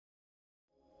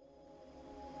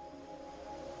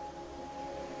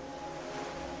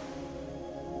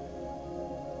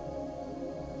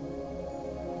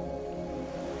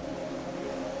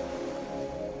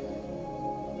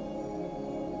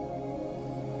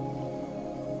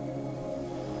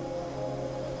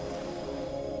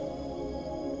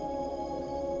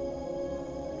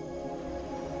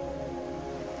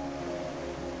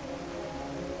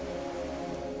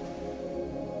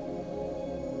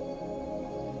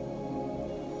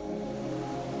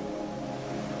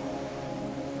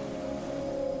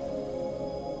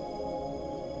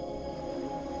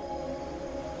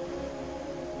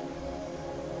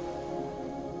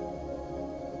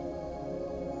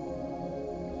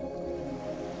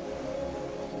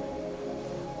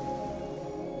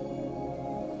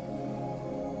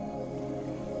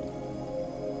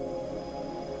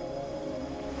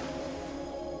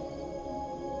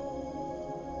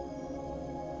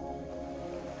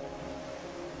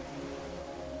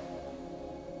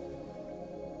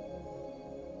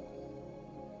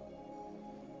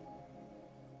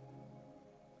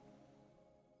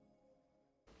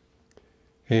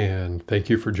And thank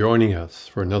you for joining us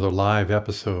for another live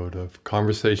episode of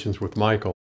Conversations with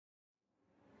Michael.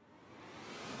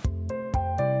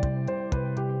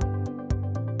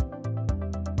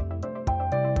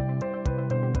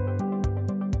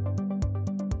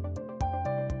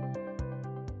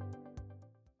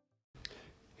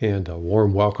 And a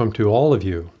warm welcome to all of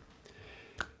you.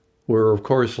 We're, of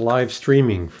course, live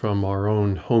streaming from our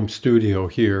own home studio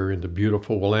here in the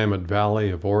beautiful Willamette Valley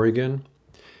of Oregon.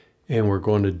 And we're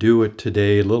going to do it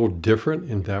today a little different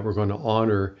in that we're going to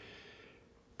honor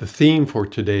the theme for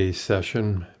today's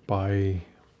session by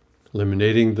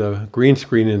eliminating the green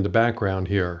screen in the background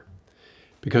here,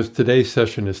 because today's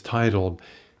session is titled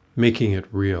Making It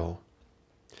Real.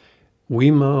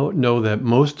 We know that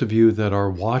most of you that are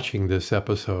watching this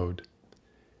episode,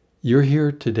 you're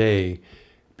here today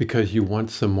because you want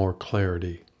some more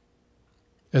clarity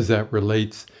as that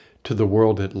relates to the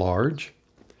world at large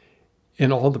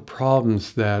and all the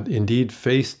problems that indeed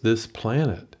face this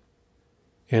planet,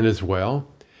 and as well,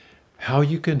 how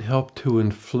you can help to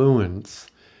influence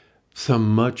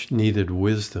some much needed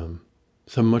wisdom,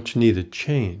 some much needed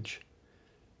change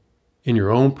in your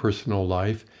own personal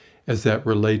life as that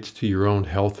relates to your own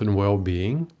health and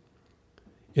well-being,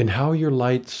 and how your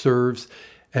light serves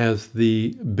as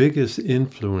the biggest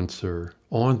influencer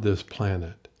on this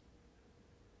planet.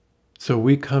 So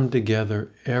we come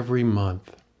together every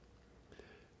month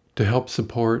to help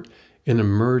support an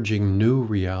emerging new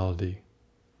reality,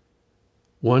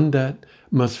 one that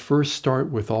must first start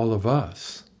with all of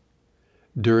us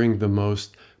during the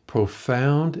most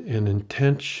profound and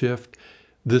intense shift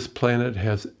this planet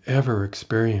has ever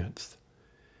experienced.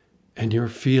 And you're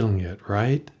feeling it,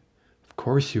 right? Of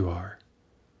course you are.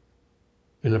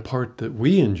 And a part that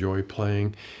we enjoy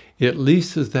playing, at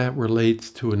least as that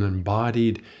relates to an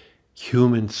embodied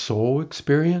human soul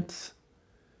experience,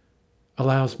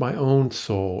 allows my own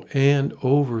soul and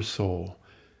oversoul,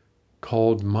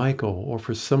 called Michael, or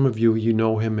for some of you, you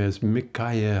know him as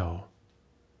Michael,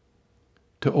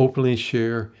 to openly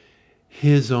share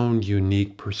his own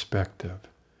unique perspective.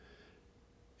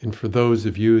 And for those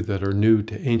of you that are new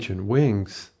to Ancient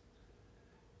Wings,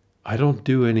 I don't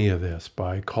do any of this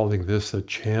by calling this a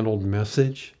channeled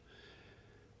message.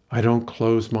 I don't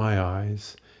close my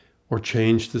eyes or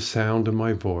change the sound of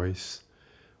my voice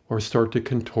or start to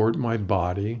contort my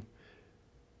body.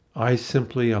 I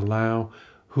simply allow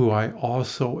who I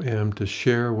also am to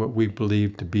share what we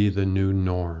believe to be the new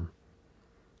norm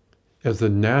as the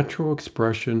natural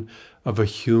expression of a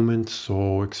human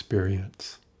soul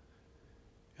experience.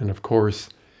 And of course,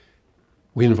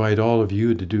 we invite all of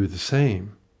you to do the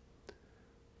same.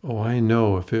 Oh, I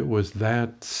know if it was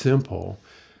that simple,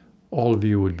 all of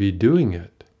you would be doing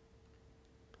it.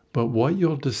 But what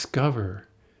you'll discover,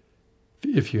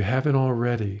 if you haven't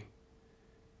already,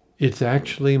 it's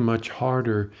actually much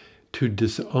harder to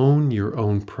disown your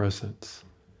own presence,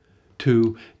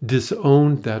 to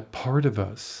disown that part of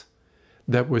us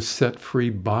that was set free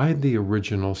by the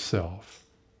original self,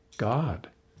 God.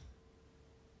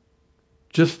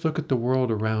 Just look at the world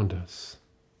around us.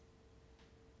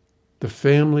 The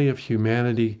family of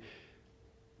humanity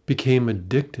became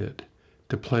addicted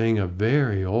to playing a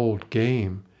very old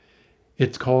game.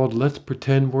 It's called, let's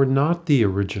pretend we're not the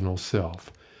original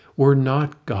self. We're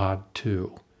not God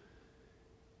too.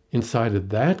 Inside of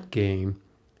that game,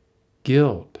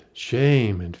 guilt,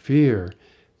 shame, and fear,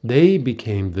 they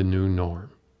became the new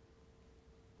norm.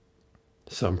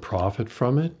 Some profit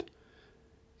from it,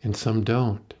 and some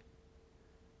don't.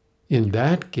 In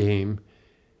that game,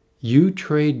 you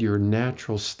trade your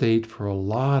natural state for a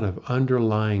lot of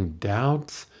underlying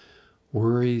doubts,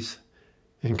 worries,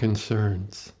 and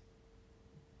concerns.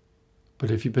 But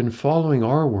if you've been following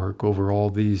our work over all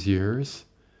these years,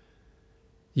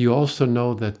 you also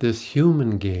know that this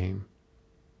human game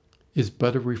is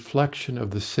but a reflection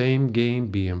of the same game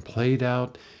being played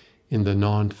out in the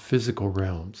non-physical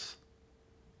realms.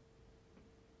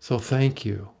 So thank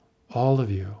you, all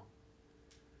of you,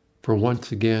 for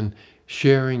once again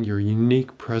sharing your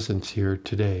unique presence here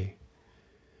today,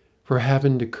 for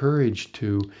having the courage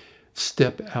to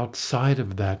step outside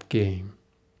of that game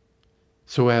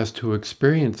so as to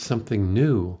experience something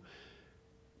new,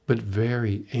 but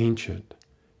very ancient,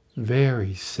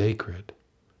 very sacred,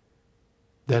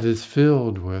 that is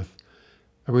filled with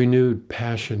a renewed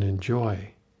passion and joy.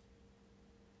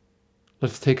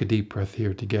 Let's take a deep breath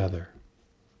here together,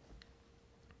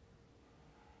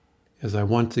 as I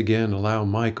once again allow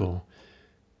Michael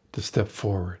to step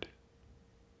forward.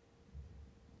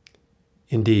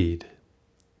 Indeed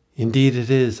it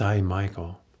is I,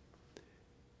 Michael.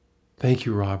 Thank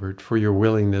you, Robert, for your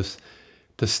willingness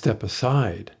to step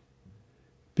aside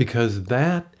because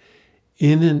that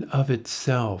in and of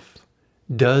itself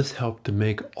does help to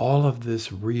make all of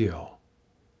this real.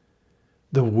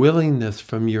 The willingness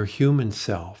from your human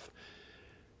self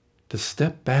to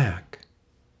step back,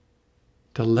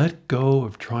 to let go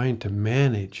of trying to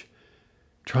manage,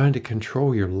 trying to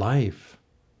control your life.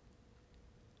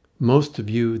 Most of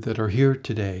you that are here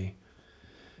today,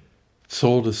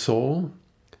 soul to soul,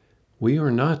 we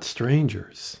are not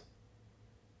strangers.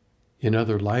 In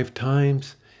other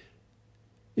lifetimes,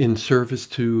 in service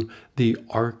to the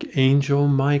Archangel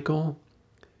Michael,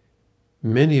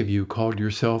 many of you called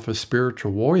yourself a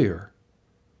spiritual warrior,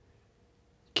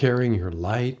 carrying your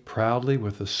light proudly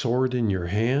with a sword in your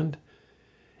hand,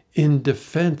 in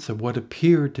defense of what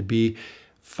appeared to be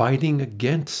fighting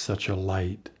against such a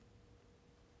light.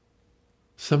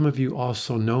 Some of you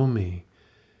also know me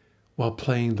while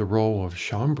playing the role of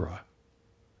Shaumbra,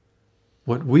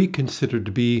 what we consider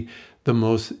to be the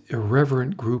most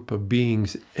irreverent group of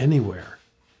beings anywhere.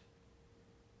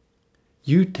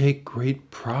 You take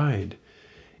great pride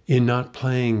in not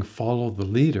playing follow the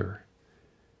leader.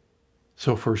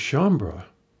 So for Shaumbra,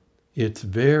 it's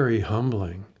very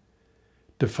humbling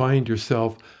to find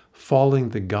yourself following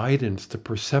the guidance, the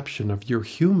perception of your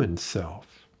human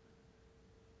self.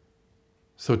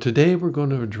 So today we're going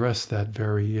to address that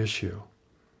very issue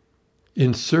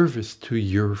in service to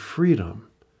your freedom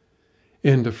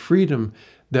and the freedom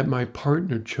that my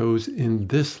partner chose in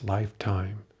this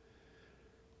lifetime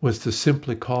was to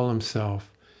simply call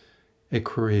himself a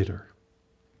creator.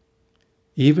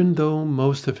 Even though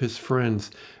most of his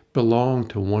friends belong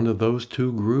to one of those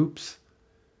two groups,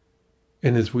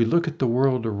 and as we look at the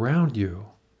world around you,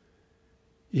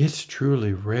 it's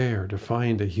truly rare to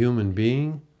find a human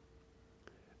being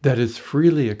that is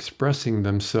freely expressing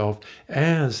themselves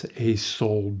as a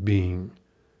soul being.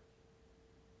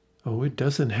 Oh, it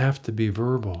doesn't have to be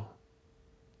verbal.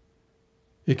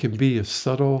 It can be as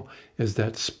subtle as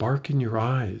that spark in your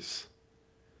eyes,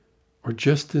 or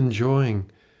just enjoying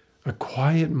a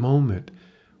quiet moment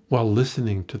while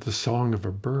listening to the song of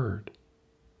a bird.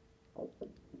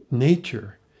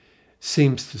 Nature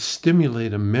seems to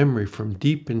stimulate a memory from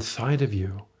deep inside of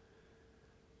you,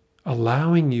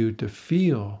 allowing you to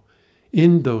feel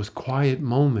in those quiet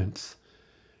moments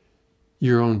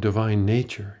your own divine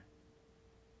nature.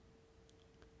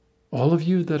 All of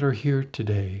you that are here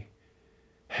today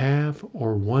have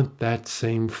or want that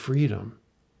same freedom.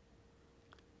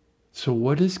 So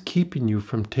what is keeping you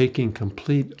from taking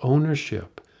complete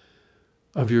ownership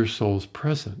of your soul's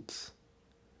presence?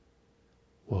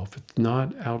 Well, if it's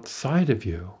not outside of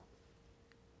you,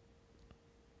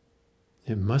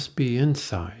 it must be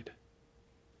inside.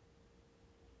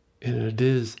 And it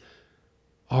is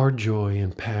our joy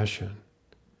and passion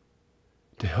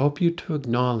to help you to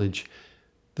acknowledge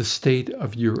the state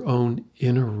of your own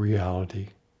inner reality.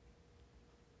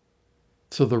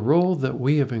 So the role that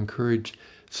we have encouraged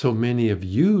so many of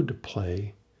you to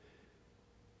play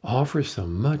offers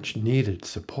some much needed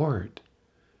support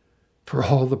for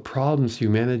all the problems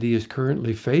humanity is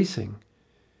currently facing,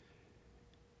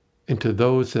 and to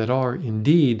those that are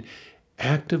indeed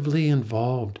actively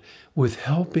involved with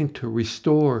helping to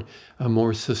restore a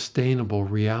more sustainable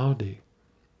reality.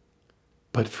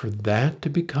 But for that to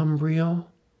become real,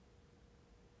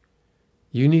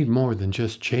 you need more than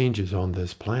just changes on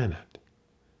this planet.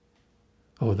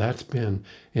 Oh, that's been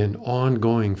an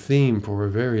ongoing theme for a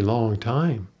very long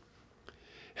time,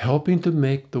 helping to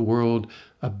make the world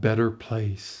a better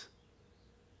place.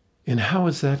 And how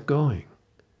is that going?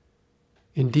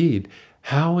 Indeed,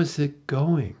 how is it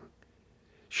going?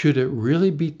 Should it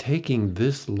really be taking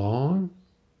this long?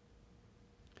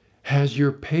 Has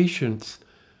your patience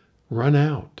run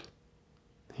out?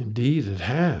 Indeed, it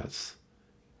has.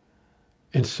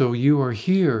 And so you are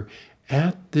here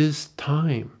at this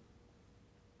time.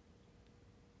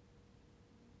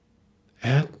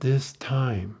 At this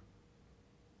time,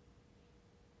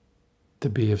 to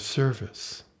be of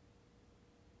service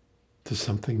to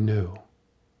something new.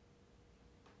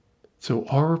 So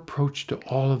our approach to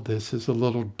all of this is a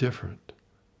little different.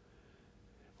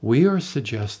 We are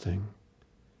suggesting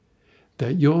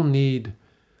that you'll need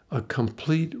a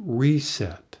complete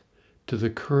reset to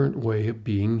the current way of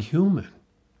being human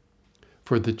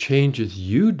for the changes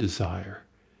you desire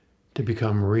to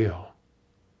become real.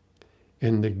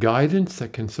 And the guidance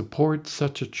that can support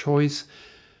such a choice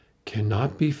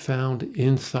cannot be found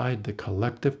inside the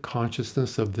collective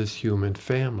consciousness of this human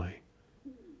family.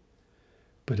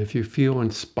 But if you feel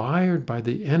inspired by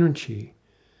the energy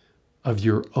of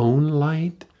your own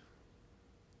light,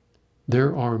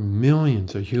 there are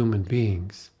millions of human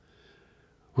beings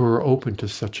who are open to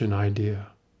such an idea.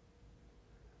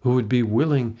 who would be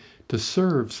willing to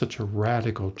serve such a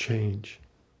radical change.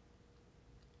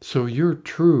 So your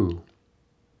true,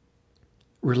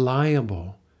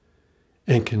 reliable,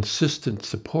 and consistent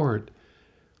support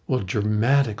will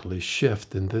dramatically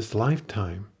shift in this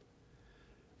lifetime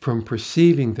from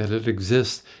perceiving that it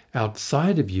exists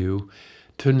outside of you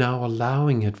to now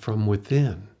allowing it from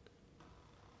within,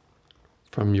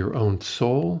 from your own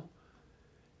soul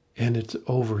and its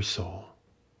oversoul.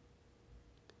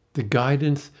 The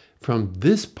guidance from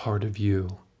this part of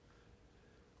you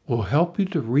will help you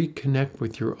to reconnect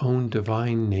with your own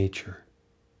divine nature.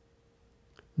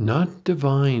 Not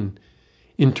divine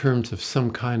in terms of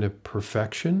some kind of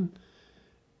perfection.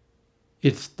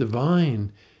 It's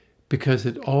divine because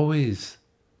it always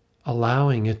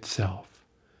allowing itself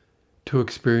to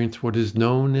experience what is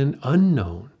known and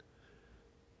unknown,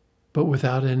 but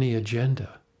without any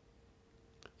agenda.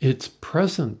 Its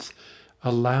presence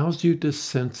allows you to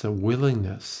sense a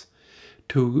willingness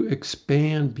to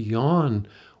expand beyond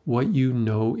what you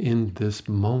know in this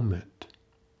moment.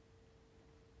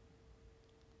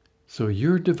 So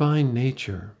your divine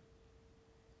nature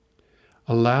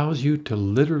allows you to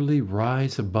literally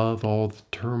rise above all the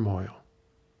turmoil,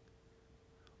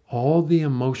 all the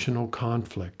emotional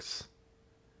conflicts.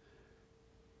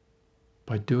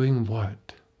 By doing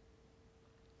what?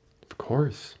 Of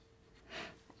course,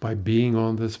 by being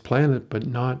on this planet, but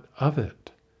not of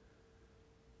it.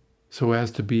 So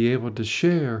as to be able to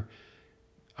share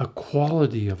a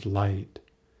quality of light,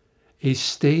 a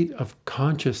state of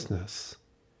consciousness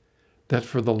that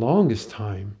for the longest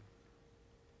time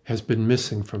has been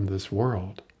missing from this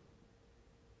world.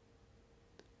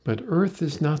 But Earth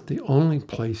is not the only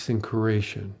place in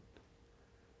creation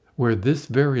where this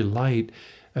very light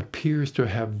appears to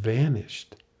have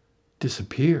vanished,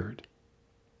 disappeared.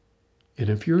 And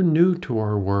if you're new to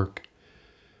our work,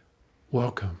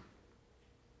 welcome.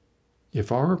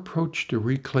 If our approach to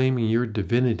reclaiming your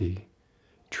divinity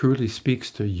truly speaks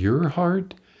to your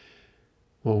heart,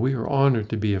 well, we are honored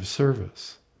to be of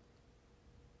service.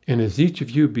 And as each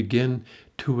of you begin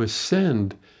to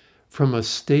ascend from a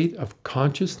state of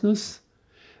consciousness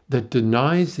that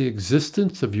denies the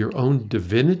existence of your own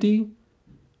divinity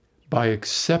by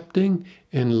accepting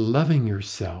and loving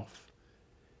yourself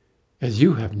as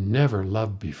you have never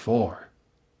loved before,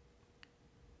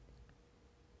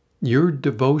 your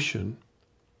devotion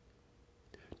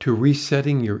to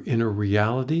resetting your inner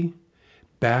reality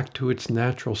back to its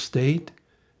natural state,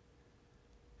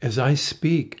 as I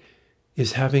speak,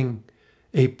 is having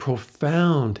a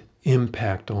profound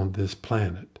impact on this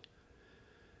planet,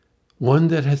 one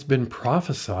that has been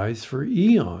prophesied for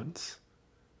eons.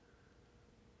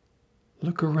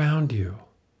 Look around you,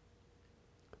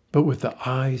 but with the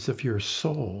eyes of your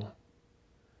soul.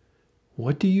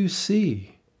 What do you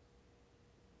see?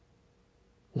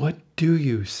 What do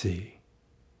you see?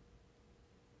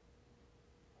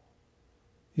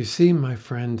 You see, my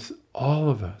friends, all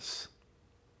of us,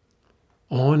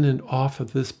 on and off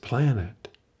of this planet,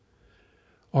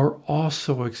 are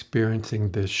also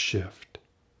experiencing this shift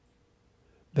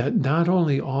that not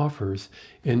only offers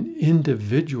an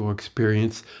individual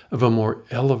experience of a more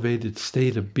elevated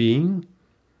state of being,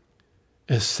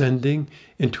 ascending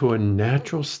into a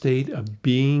natural state of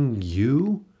being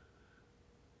you,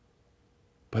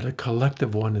 but a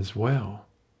collective one as well,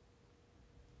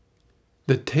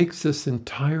 that takes this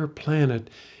entire planet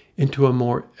into a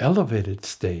more elevated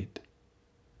state.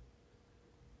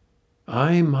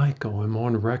 I, Michael, am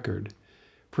on record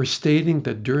for stating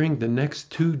that during the next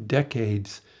 2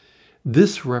 decades,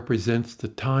 this represents the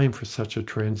time for such a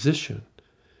transition.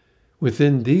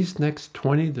 Within these next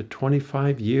 20 to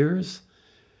 25 years,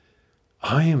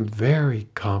 I am very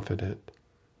confident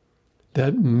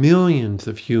that millions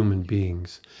of human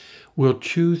beings will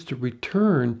choose to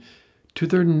return to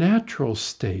their natural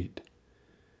state.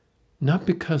 Not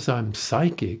because I'm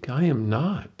psychic, I am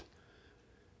not.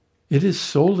 It is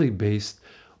solely based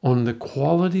on the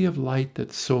quality of light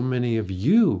that so many of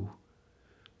you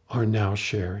are now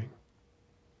sharing,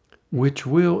 which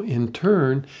will in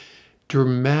turn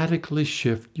dramatically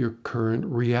shift your current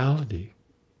reality.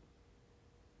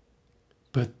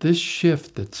 But this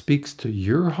shift that speaks to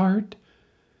your heart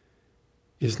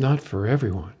is not for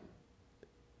everyone.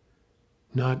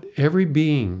 Not every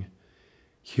being,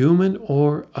 human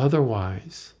or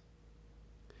otherwise,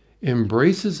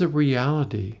 embraces a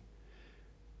reality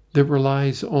that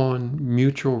relies on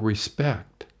mutual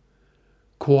respect,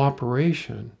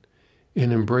 cooperation,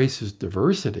 and embraces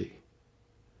diversity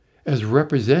as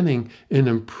representing an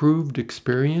improved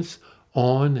experience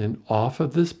on and off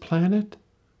of this planet.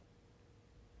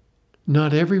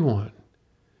 Not everyone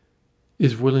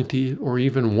is willing to or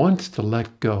even wants to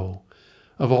let go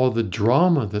of all the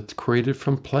drama that's created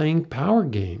from playing power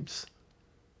games.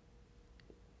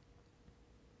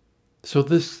 So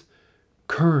this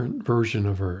current version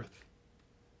of Earth,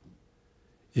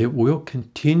 it will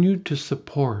continue to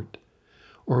support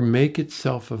or make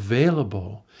itself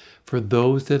available for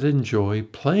those that enjoy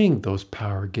playing those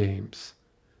power games.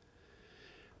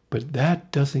 But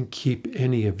that doesn't keep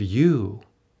any of you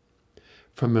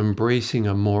from embracing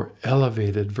a more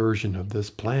elevated version of this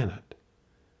planet.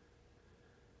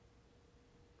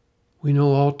 We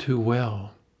know all too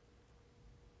well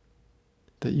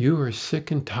that you are sick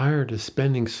and tired of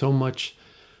spending so much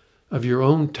of your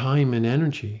own time and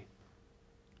energy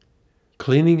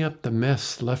cleaning up the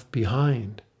mess left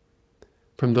behind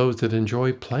from those that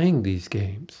enjoy playing these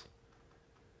games.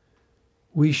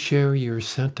 We share your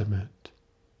sentiment.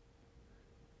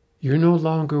 You're no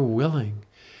longer willing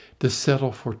to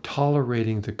settle for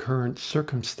tolerating the current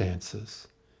circumstances.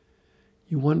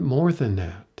 You want more than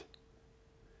that.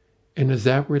 And as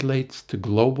that relates to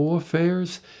global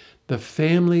affairs, the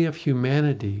family of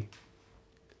humanity,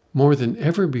 more than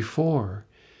ever before,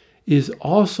 is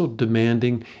also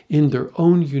demanding in their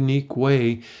own unique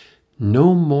way,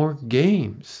 no more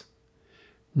games,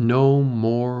 no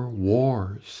more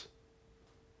wars.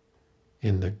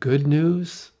 And the good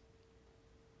news,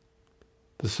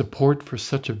 the support for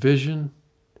such a vision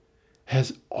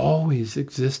has always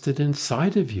existed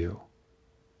inside of you.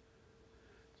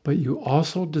 But you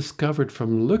also discovered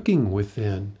from looking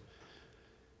within,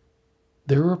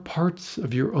 there are parts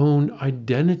of your own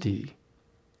identity,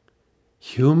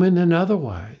 human and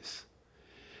otherwise,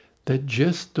 that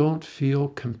just don't feel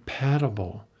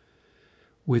compatible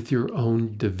with your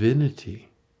own divinity.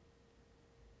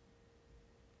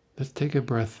 Let's take a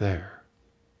breath there.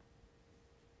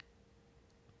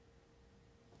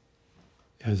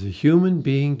 As a human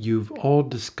being, you've all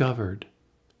discovered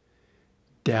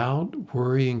doubt,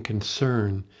 worry, and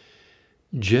concern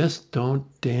just don't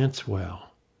dance well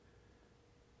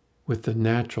with the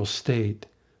natural state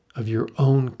of your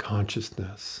own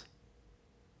consciousness.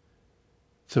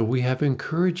 So we have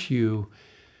encouraged you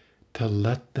to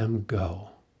let them go,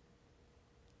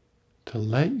 to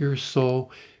let your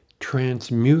soul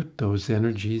transmute those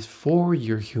energies for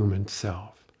your human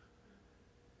self.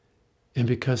 And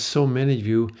because so many of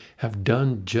you have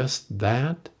done just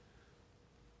that,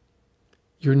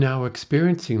 you're now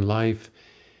experiencing life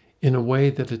in a way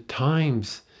that at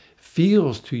times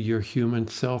feels to your human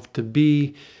self to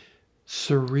be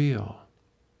surreal.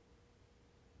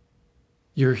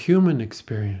 Your human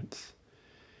experience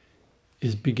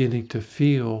is beginning to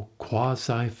feel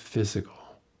quasi-physical.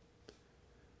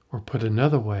 Or put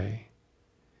another way,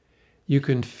 you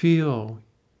can feel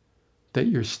that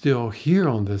you're still here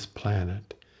on this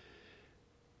planet,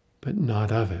 but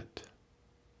not of it.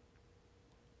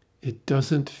 It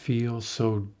doesn't feel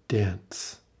so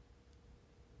dense.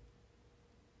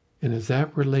 And as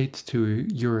that relates to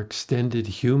your extended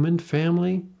human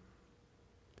family,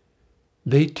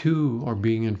 they too are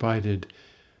being invited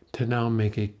to now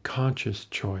make a conscious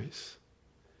choice,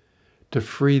 to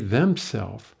free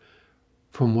themselves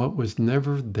from what was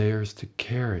never theirs to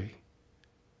carry.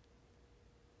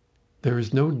 There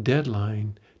is no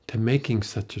deadline to making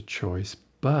such a choice,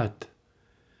 but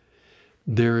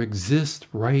there exists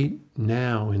right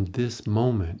now in this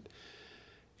moment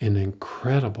an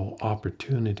incredible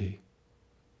opportunity.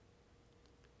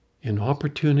 An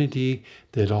opportunity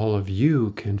that all of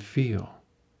you can feel.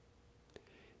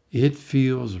 It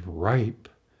feels ripe,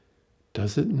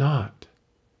 does it not?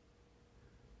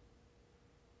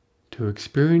 To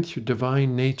experience your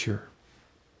divine nature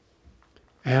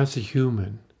as a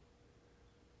human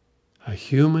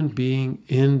being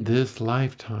in this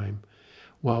lifetime,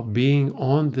 while being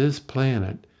on this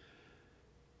planet,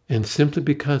 and simply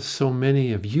because so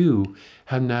many of you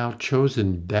have now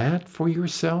chosen that for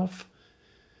yourself,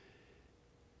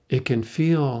 it can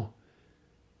feel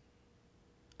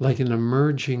like an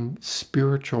emerging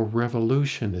spiritual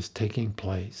revolution is taking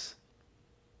place.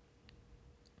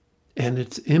 And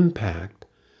its impact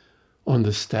on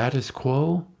the status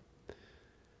quo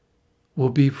will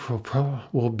be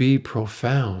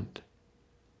profound,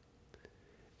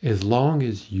 as long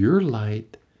as your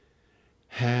light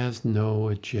has no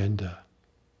agenda,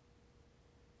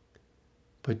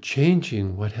 but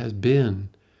changing what has been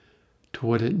to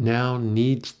what it now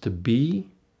needs to be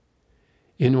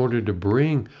in order to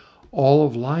bring all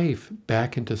of life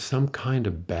back into some kind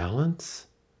of balance.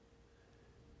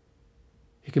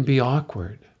 It can be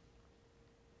awkward.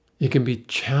 It can be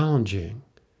challenging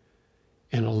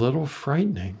and a little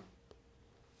frightening.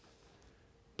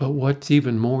 But what's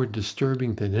even more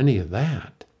disturbing than any of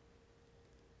that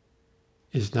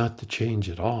is not the change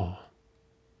at all.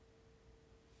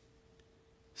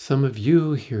 Some of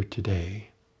you here today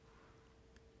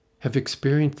have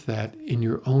experienced that in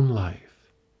your own life.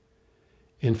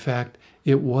 In fact,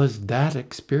 it was that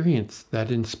experience that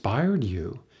inspired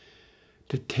you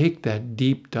to take that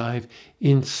deep dive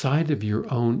inside of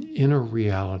your own inner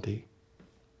reality.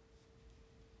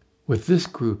 With this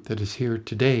group that is here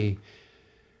today,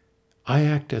 I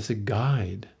act as a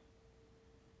guide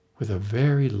with a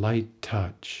very light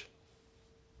touch.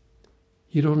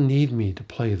 You don't need me to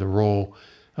play the role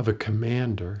of a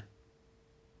commander.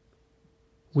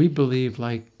 We believe,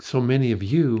 like so many of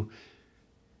you,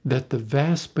 that the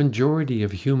vast majority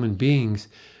of human beings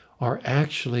are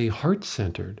actually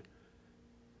heart-centered.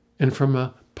 And from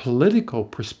a political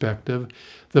perspective,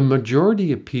 the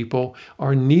majority of people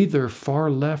are neither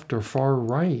far left or far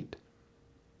right.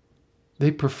 They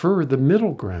prefer the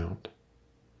middle ground.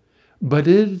 But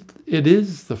it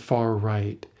is the far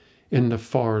right and the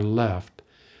far left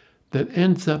that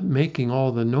ends up making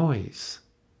all the noise.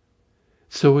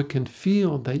 So it can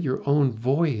feel that your own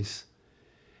voice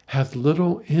has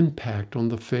little impact on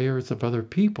the affairs of other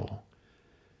people.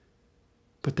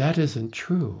 But that isn't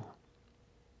true.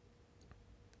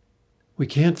 We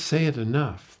can't say it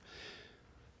enough.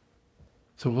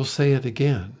 So we'll say it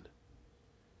again.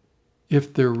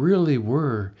 If there really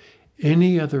were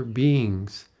any other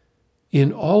beings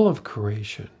in all of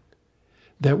creation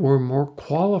that were more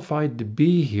qualified to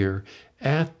be here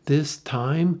at this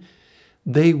time,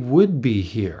 they would be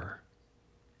here.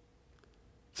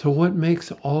 So what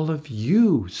makes all of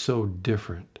you so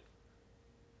different?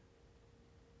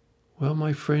 Well,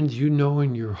 my friends, you know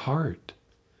in your heart,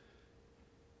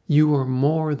 you are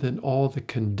more than all the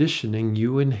conditioning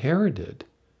you inherited.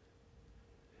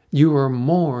 You are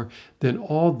more than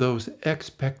all those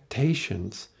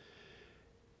expectations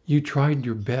you tried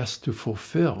your best to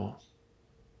fulfill.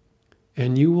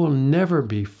 And you will never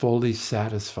be fully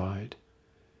satisfied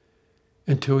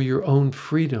until your own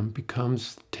freedom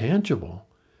becomes tangible,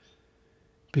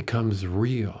 becomes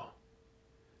real.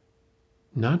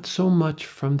 Not so much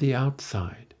from the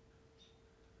outside.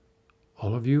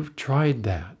 All of you have tried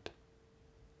that.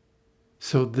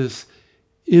 So this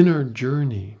inner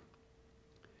journey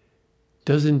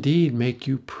does indeed make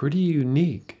you pretty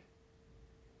unique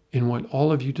in what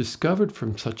all of you discovered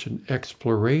from such an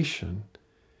exploration.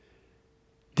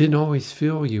 Didn't always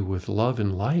fill you with love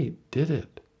and light, did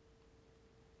it?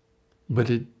 But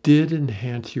it did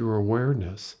enhance your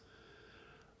awareness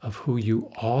of who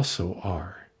you also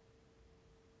are.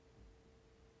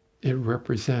 It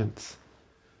represents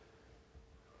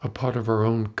a part of our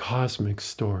own cosmic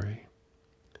story,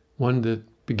 one that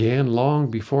began long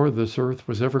before this earth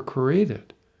was ever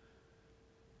created.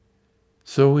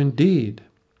 So indeed,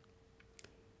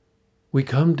 we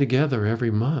come together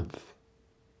every month,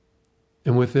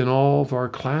 and within all of our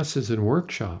classes and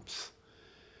workshops,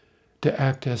 to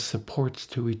act as supports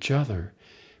to each other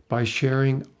by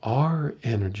sharing our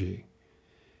energy.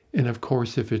 And of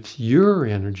course, if it's your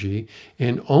energy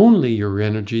and only your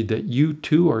energy that you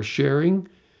two are sharing,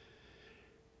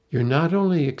 you're not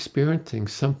only experiencing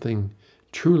something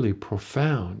truly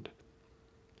profound.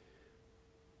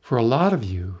 For a lot of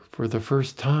you, for the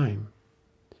first time,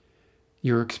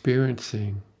 you're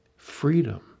experiencing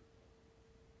freedom,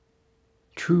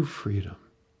 true freedom,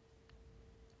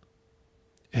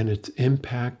 and its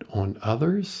impact on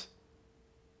others.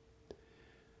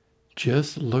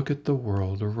 Just look at the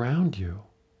world around you.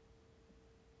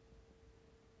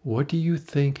 What do you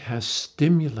think has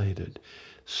stimulated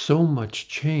so much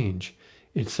change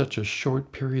in such a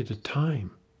short period of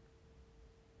time?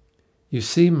 You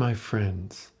see, my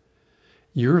friends,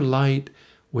 your light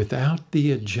without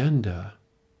the agenda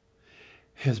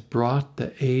has brought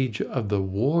the age of the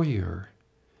warrior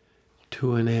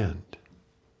to an end.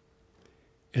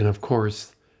 And of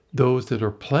course, those that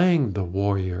are playing the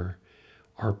warrior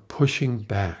are pushing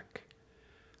back,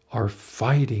 are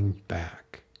fighting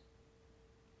back.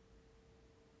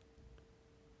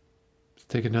 Let's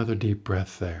take another deep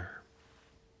breath there.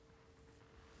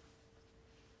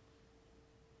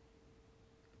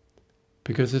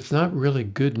 Because it's not really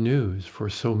good news for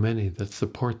so many that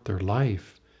support their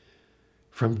life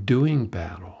from doing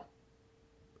battle.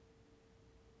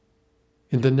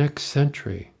 In the next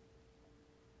century,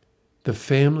 the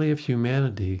family of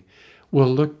humanity will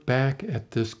look back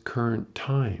at this current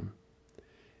time,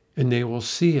 and they will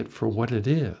see it for what it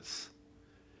is.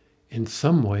 In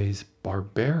some ways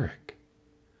barbaric,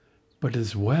 but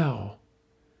as well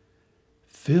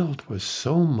filled with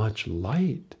so much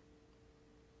light.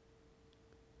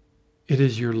 It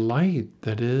is your light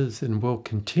that is and will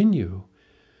continue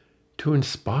to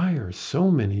inspire so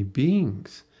many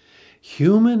beings,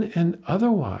 human and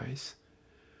otherwise,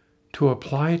 to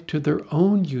apply it to their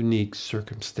own unique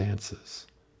circumstances.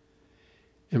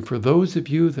 And for those of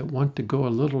you that want to go a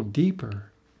little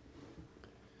deeper,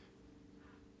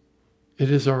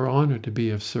 it is our honor to be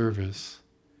of service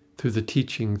through the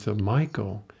teachings of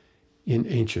Michael in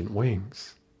Ancient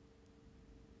Wings.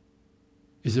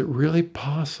 Is it really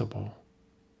possible?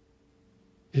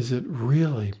 Is it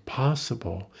really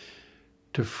possible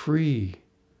to free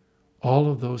all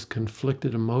of those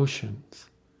conflicted emotions?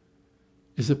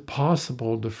 Is it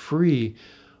possible to free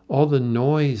all the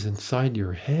noise inside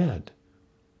your head?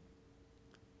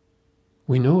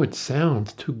 We know it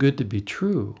sounds too good to be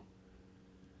true.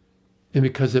 And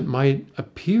because it might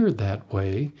appear that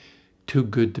way, too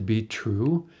good to be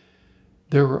true,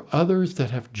 there are others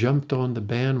that have jumped on the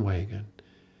bandwagon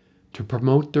to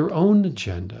promote their own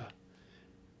agenda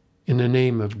in the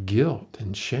name of guilt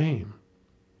and shame.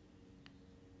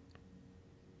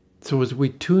 So as we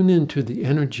tune into the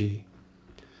energy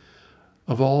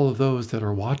of all of those that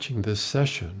are watching this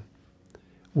session,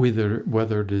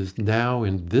 whether it is now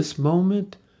in this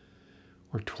moment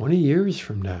or 20 years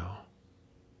from now,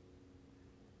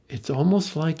 it's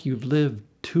almost like you've lived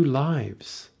two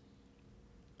lives.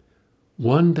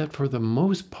 One that for the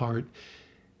most part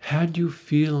had you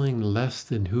feeling less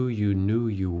than who you knew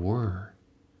you were.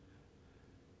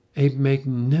 A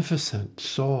magnificent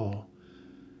soul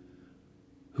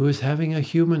who is having a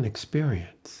human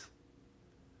experience.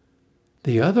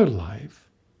 The other life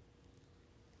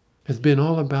has been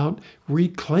all about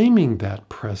reclaiming that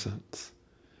presence,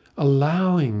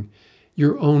 allowing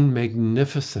your own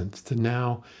magnificence to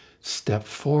now step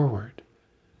forward.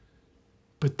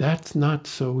 But that's not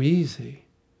so easy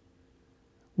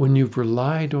when you've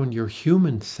relied on your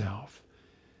human self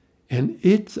and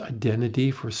its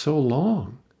identity for so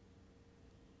long.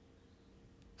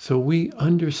 So we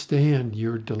understand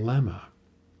your dilemma.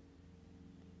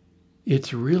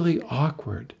 It's really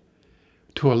awkward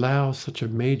to allow such a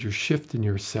major shift in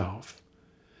yourself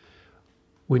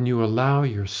when you allow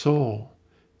your soul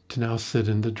to now sit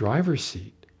in the driver's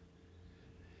seat.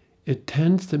 It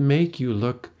tends to make you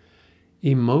look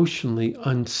emotionally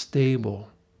unstable.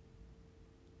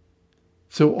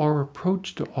 So our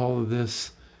approach to all of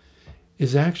this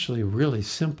is actually really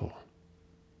simple.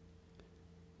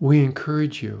 We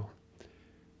encourage you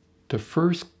to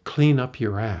first clean up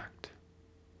your act,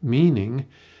 meaning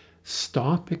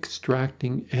stop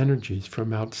extracting energies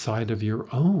from outside of your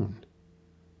own.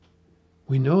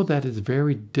 We know that is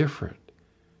very different,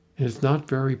 and it's not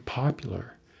very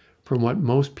popular from what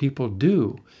most people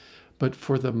do, but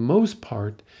for the most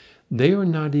part, they are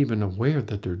not even aware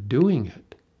that they're doing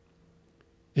it.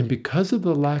 And because of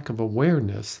the lack of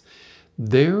awareness,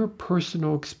 their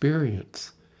personal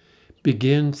experience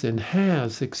begins and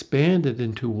has expanded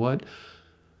into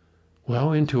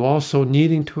into also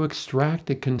needing to extract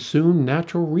and consume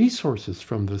natural resources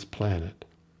from this planet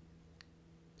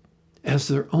as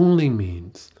their only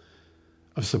means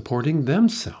of supporting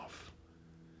themselves.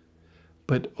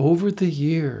 But over the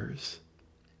years,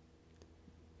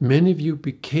 many of you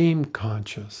became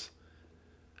conscious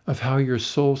of how your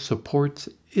soul supports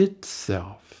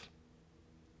itself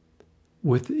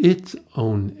with its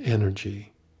own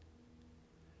energy.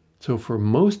 So for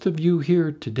most of you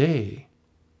here today,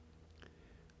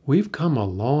 we've come a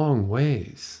long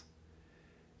ways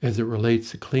as it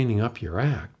relates to cleaning up your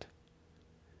act.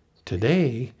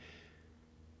 Today,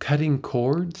 cutting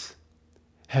cords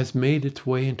has made its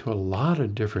way into a lot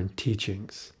of different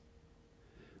teachings,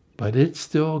 but it's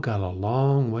still got a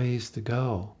long ways to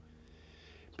go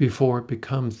before it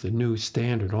becomes the new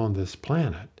standard on this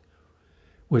planet,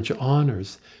 which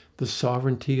honors the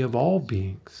sovereignty of all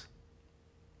beings.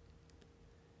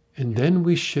 And then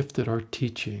we shifted our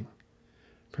teaching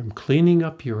from cleaning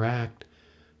up your act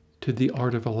to the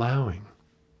art of allowing,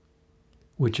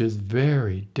 which is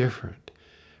very different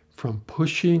from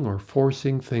pushing or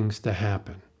forcing things to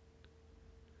happen.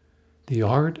 The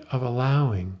art of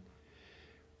allowing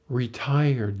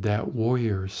retired that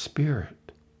warrior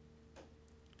spirit.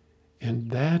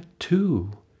 And that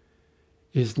too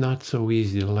is not so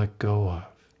easy to let go of.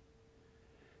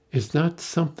 It's not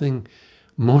something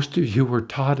most of you were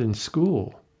taught in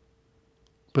school.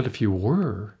 But if you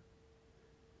were,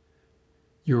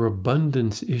 your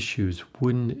abundance issues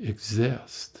wouldn't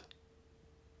exist.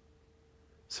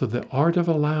 So the art of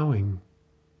allowing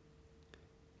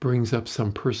brings up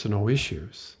some personal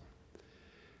issues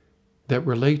that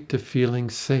relate to feeling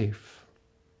safe,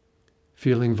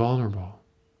 feeling vulnerable.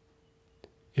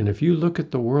 And if you look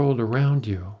at the world around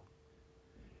you,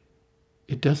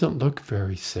 it doesn't look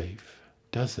very safe,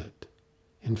 does it?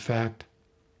 In fact,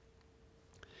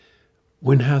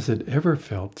 when has it ever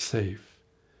felt safe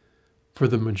for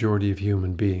the majority of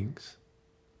human beings?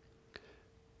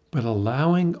 But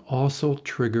allowing also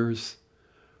triggers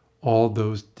all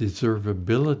those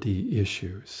deservability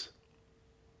issues.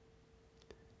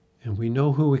 And we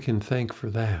know who we can thank for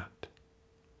that.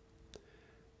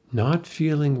 Not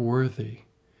feeling worthy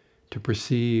to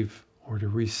perceive or to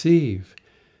receive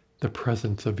the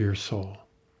presence of your soul.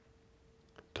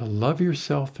 To love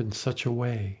yourself in such a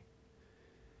way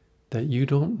that you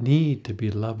don't need to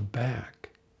be loved back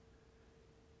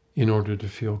in order to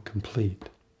feel complete.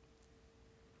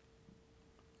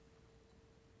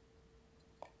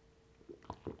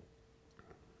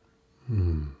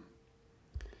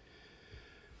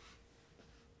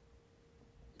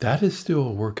 That is still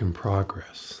a work in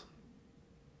progress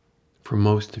for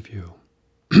most of you.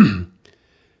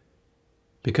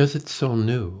 Because it's so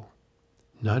new,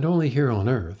 not only here on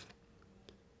earth,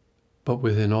 but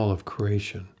within all of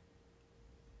creation.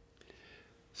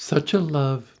 Such a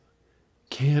love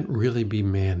can't really be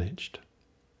managed.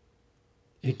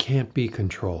 It can't be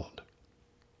controlled,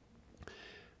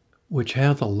 which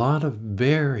has a lot of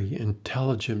very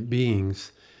intelligent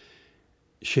beings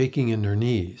shaking in their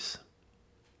knees.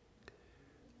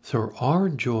 So our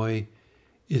joy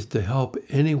is to help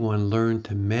anyone learn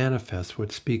to manifest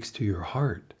what speaks to your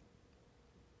heart.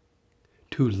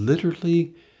 To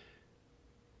literally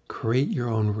create your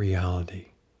own reality.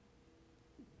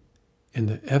 And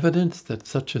the evidence that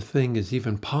such a thing is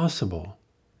even possible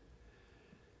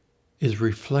is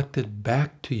reflected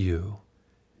back to you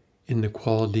in the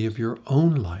quality of your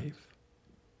own life.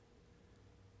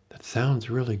 That sounds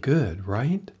really good,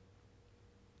 right?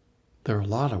 There are a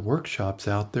lot of workshops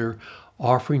out there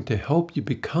offering to help you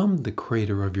become the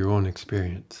creator of your own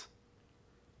experience.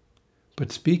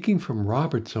 But speaking from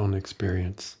Robert's own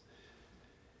experience,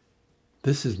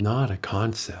 this is not a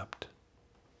concept.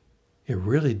 It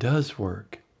really does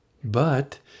work.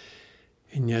 But,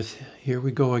 and yes, here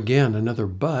we go again, another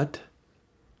but,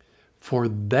 for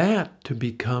that to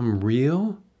become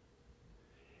real,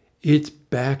 it's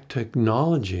back to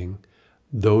acknowledging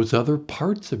those other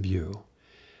parts of you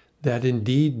that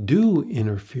indeed do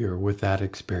interfere with that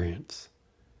experience.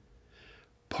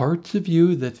 Parts of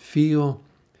you that feel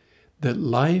that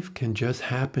life can just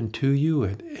happen to you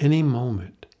at any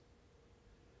moment.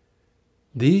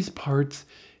 These parts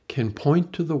can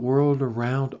point to the world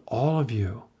around all of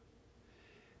you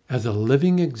as a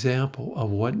living example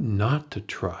of what not to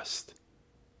trust.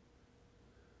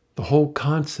 The whole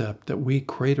concept that we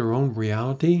create our own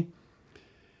reality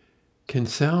can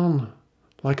sound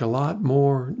like a lot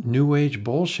more New Age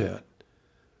bullshit.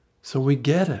 So we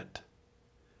get it.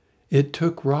 It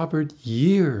took Robert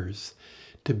years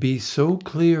to be so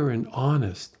clear and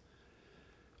honest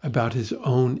about his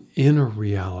own inner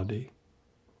reality.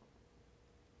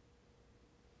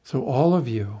 So all of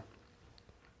you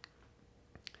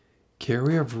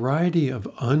carry a variety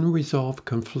of unresolved,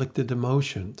 conflicted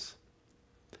emotions.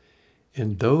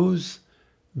 And those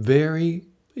very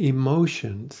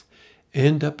emotions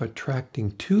end up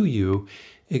attracting to you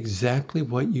exactly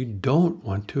what you don't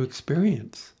want to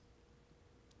experience.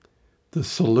 The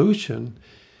solution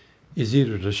is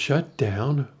either to shut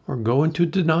down or go into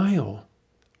denial,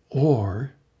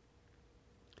 or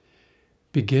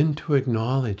begin to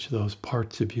acknowledge those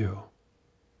parts of you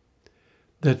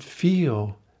that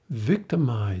feel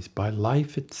victimized by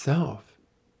life itself,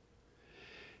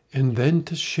 and then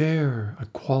to share a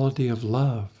quality of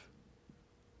love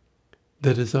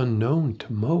that is unknown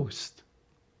to most.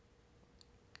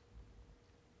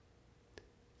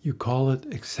 You call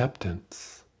it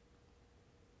acceptance.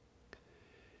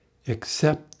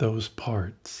 Accept those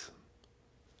parts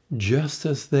just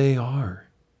as they are,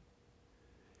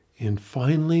 and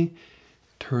finally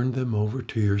turn them over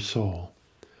to your soul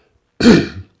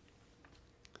to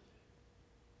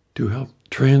help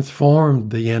transform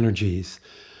the energies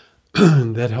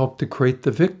that help to create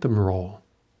the victim role.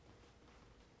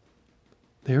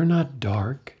 They're not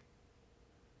dark.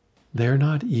 They're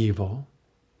not evil.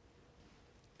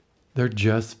 They're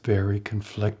just very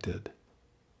conflicted.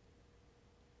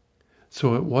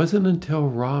 So it wasn't until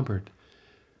Robert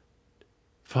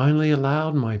finally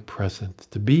allowed my presence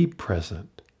to be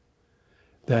present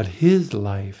that his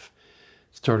life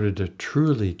started to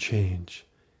truly change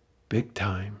big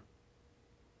time.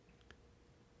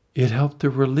 It helped to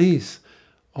release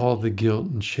all the guilt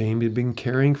and shame he'd been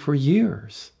carrying for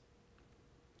years.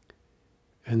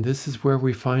 And this is where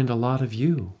we find a lot of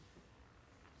you.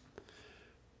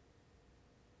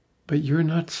 But you're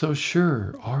not so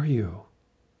sure, are you?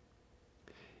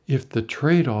 If the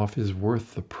trade-off is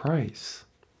worth the price.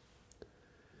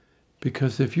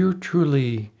 Because if you're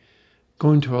truly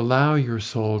going to allow your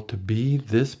soul to be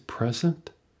this present,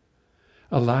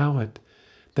 allow it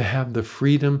to have the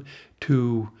freedom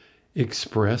to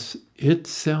express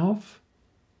itself,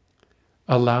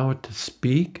 allow it to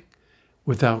speak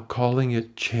without calling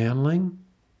it channeling,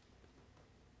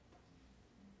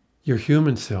 your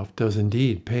human self does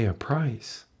indeed pay a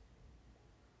price.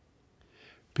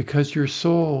 Because your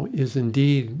soul is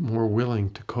indeed more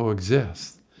willing to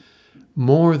coexist,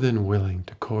 more than willing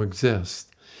to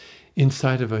coexist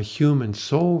inside of a human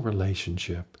soul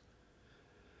relationship.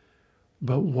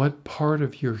 But what part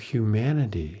of your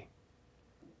humanity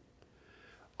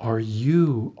are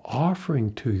you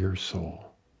offering to your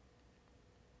soul?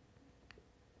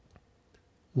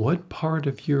 What part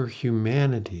of your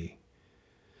humanity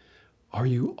are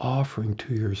you offering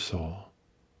to your soul?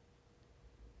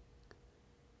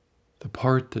 The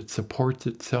part that supports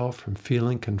itself from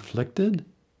feeling conflicted?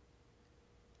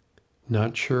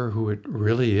 Not sure who it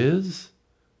really is?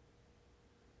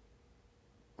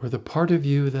 Or the part of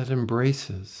you that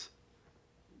embraces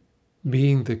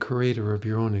being the creator of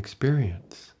your own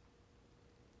experience?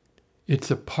 It's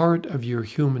a part of your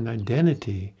human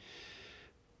identity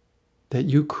that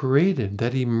you created,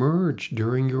 that emerged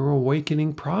during your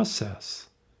awakening process.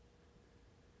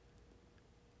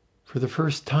 For the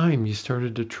first time, you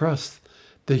started to trust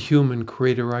the human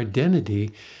creator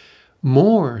identity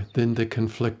more than the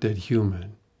conflicted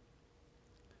human.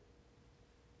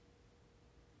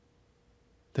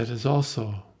 That is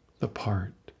also the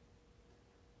part,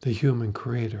 the human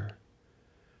creator,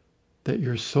 that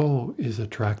your soul is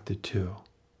attracted to.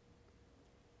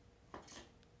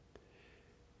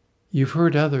 You've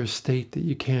heard others state that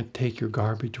you can't take your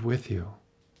garbage with you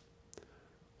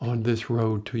on this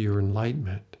road to your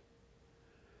enlightenment.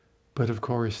 But of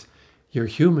course, your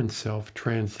human self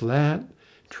translates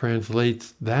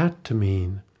that to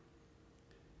mean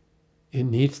it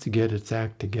needs to get its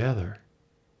act together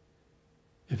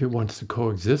if it wants to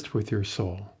coexist with your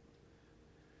soul.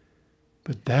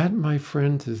 But that, my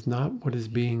friends, is not what is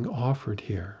being offered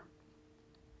here.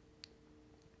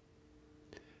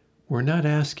 We're not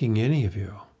asking any of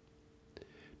you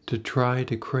to try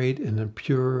to create an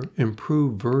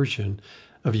improved version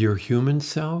of your human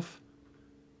self.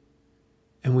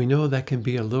 And we know that can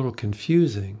be a little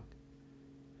confusing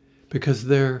because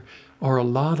there are a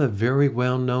lot of very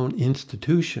well-known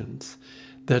institutions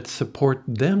that support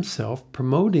themselves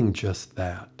promoting just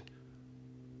that.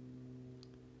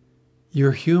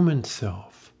 Your human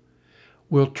self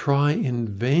will try in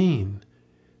vain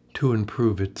to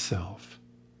improve itself.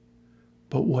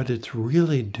 But what it's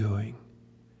really doing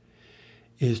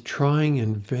is trying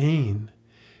in vain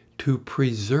to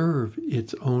preserve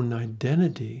its own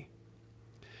identity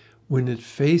when it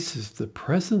faces the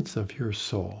presence of your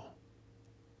soul.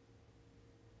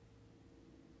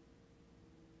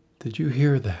 Did you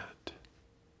hear that?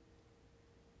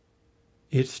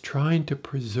 It's trying to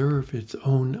preserve its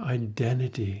own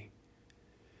identity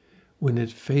when it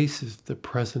faces the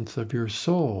presence of your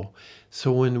soul.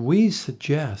 So when we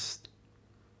suggest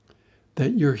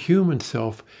that your human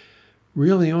self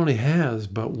really only has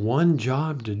but one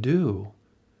job to do,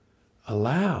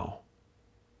 allow.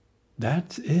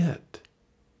 That's it.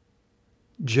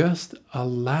 Just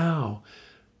allow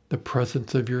the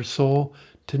presence of your soul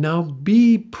to now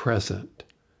be present.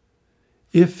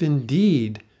 If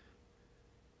indeed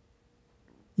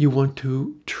you want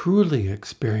to truly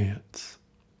experience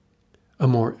a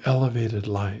more elevated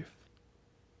life,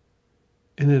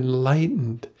 an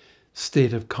enlightened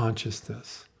state of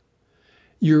consciousness,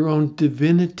 your own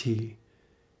divinity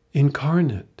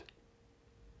incarnate.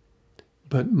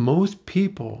 But most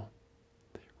people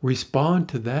respond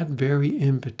to that very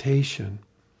invitation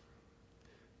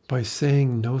by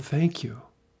saying no thank you.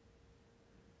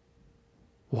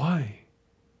 Why?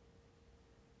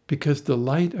 Because the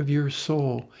light of your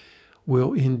soul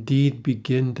will indeed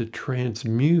begin to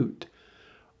transmute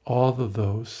all of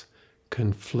those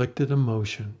conflicted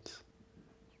emotions,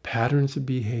 patterns of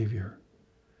behavior,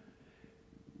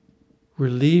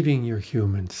 relieving your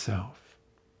human self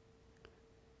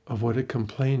of what it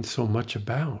complains so much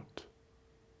about,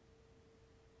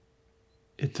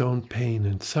 its own pain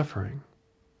and suffering.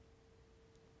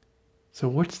 So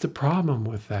what's the problem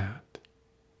with that?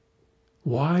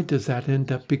 Why does that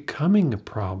end up becoming a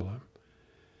problem?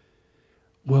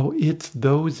 Well, it's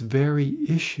those very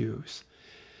issues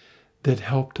that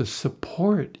help to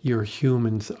support your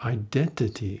human's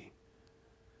identity.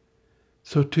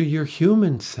 So to your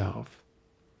human self,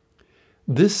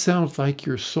 this sounds like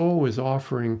your soul is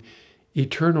offering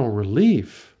eternal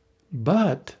relief,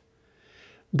 but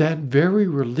that very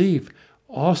relief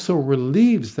also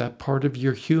relieves that part of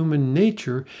your human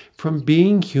nature from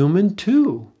being human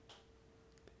too.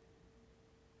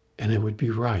 And it would be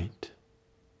right.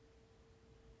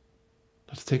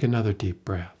 Let's take another deep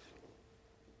breath.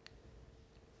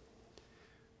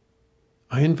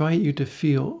 I invite you to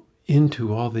feel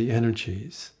into all the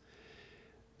energies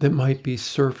that might be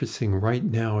surfacing right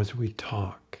now as we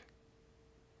talk.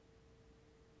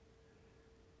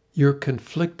 Your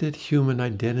conflicted human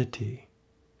identity,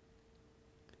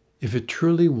 if it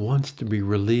truly wants to be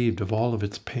relieved of all of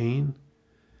its pain,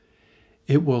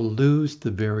 it will lose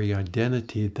the very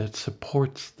identity that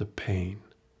supports the pain.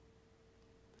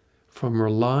 From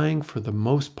relying, for the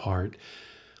most part,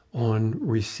 on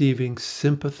receiving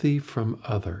sympathy from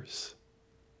others.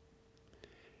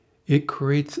 It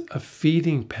creates a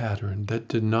feeding pattern that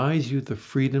denies you the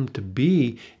freedom to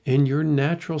be in your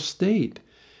natural state,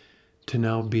 to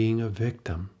now being a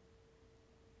victim.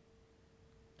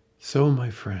 So, my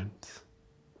friends,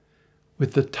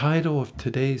 with the title of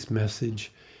today's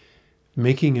message,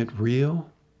 Making It Real,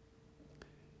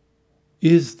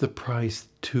 is the price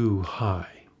too high?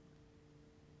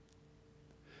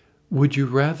 Would you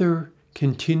rather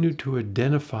continue to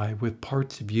identify with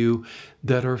parts of you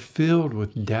that are filled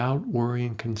with doubt, worry,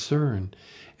 and concern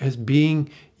as being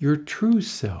your true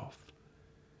self?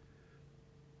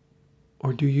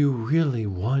 Or do you really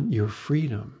want your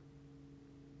freedom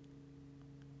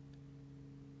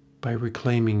by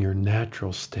reclaiming your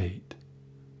natural state,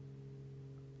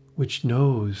 which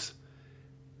knows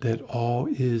that all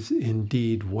is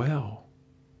indeed well?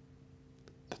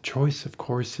 The choice, of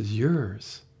course, is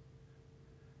yours.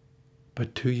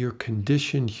 But to your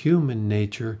conditioned human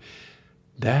nature,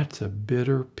 that's a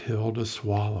bitter pill to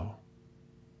swallow.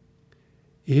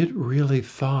 It really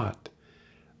thought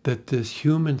that this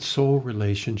human soul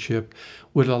relationship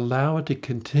would allow it to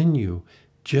continue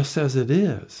just as it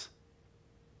is.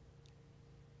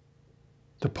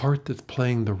 The part that's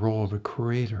playing the role of a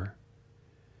creator,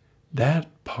 that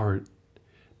part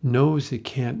knows it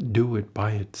can't do it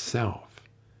by itself.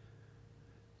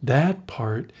 That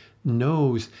part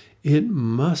knows it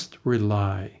must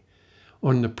rely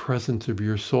on the presence of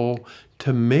your soul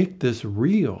to make this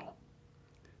real.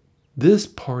 This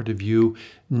part of you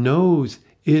knows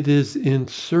it is in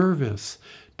service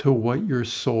to what your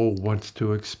soul wants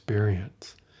to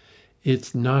experience.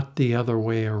 It's not the other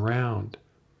way around.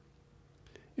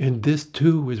 And this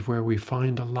too is where we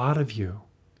find a lot of you.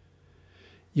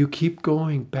 You keep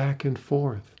going back and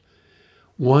forth.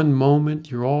 One moment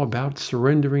you're all about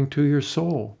surrendering to your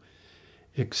soul,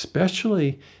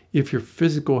 especially if your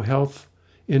physical health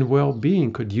and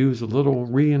well-being could use a little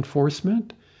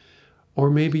reinforcement, or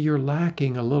maybe you're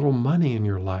lacking a little money in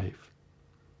your life.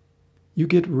 You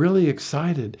get really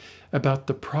excited about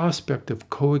the prospect of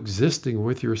coexisting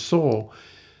with your soul,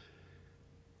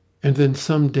 and then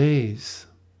some days,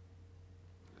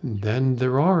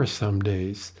 there are some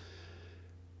days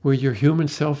where your human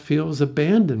self feels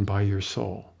abandoned by your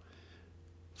soul.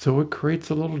 So it creates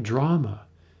a little drama,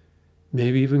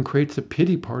 maybe even creates a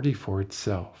pity party for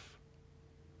itself.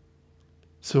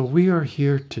 So we are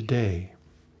here today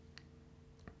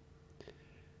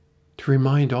to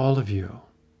remind all of you,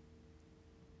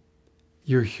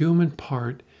 your human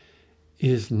part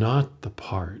is not the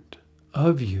part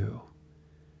of you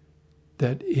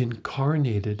that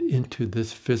incarnated into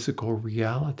this physical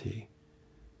reality.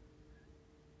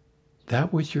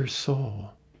 That was your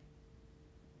soul.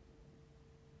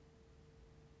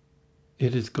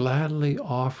 It is gladly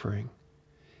offering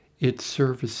its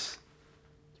service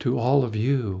to all of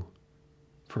you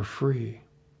for free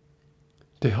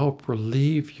to help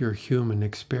relieve your human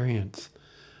experience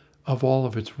of all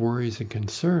of its worries and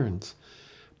concerns.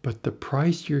 But the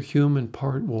price your human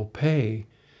part will pay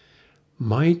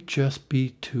might just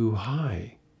be too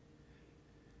high,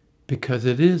 because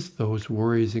it is those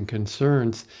worries and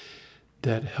concerns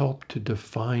that help to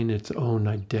define its own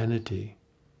identity.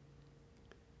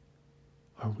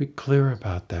 Are we clear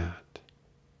about that?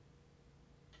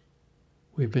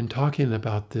 We've been talking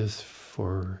about this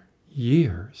for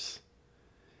years.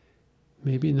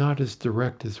 Maybe not as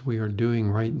direct as we are doing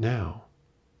right now.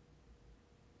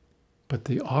 But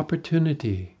the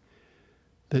opportunity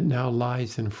that now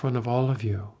lies in front of all of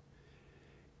you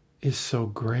is so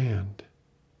grand,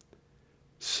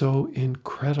 so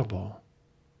incredible.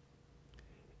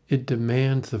 It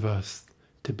demands of us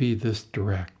to be this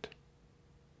direct.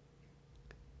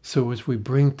 So as we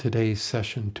bring today's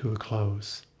session to a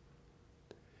close,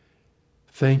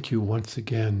 thank you once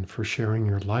again for sharing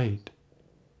your light.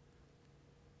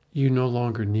 You no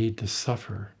longer need to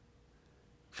suffer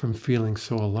from feeling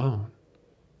so alone.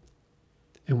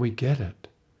 And we get it.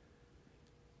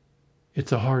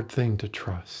 It's a hard thing to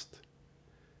trust.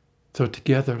 So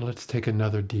together, let's take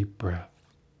another deep breath.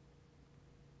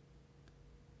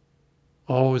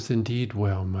 All is indeed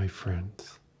well, my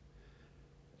friends.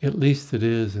 At least it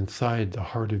is inside the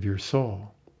heart of your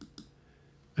soul.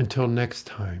 Until next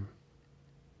time,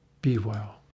 be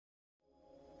well.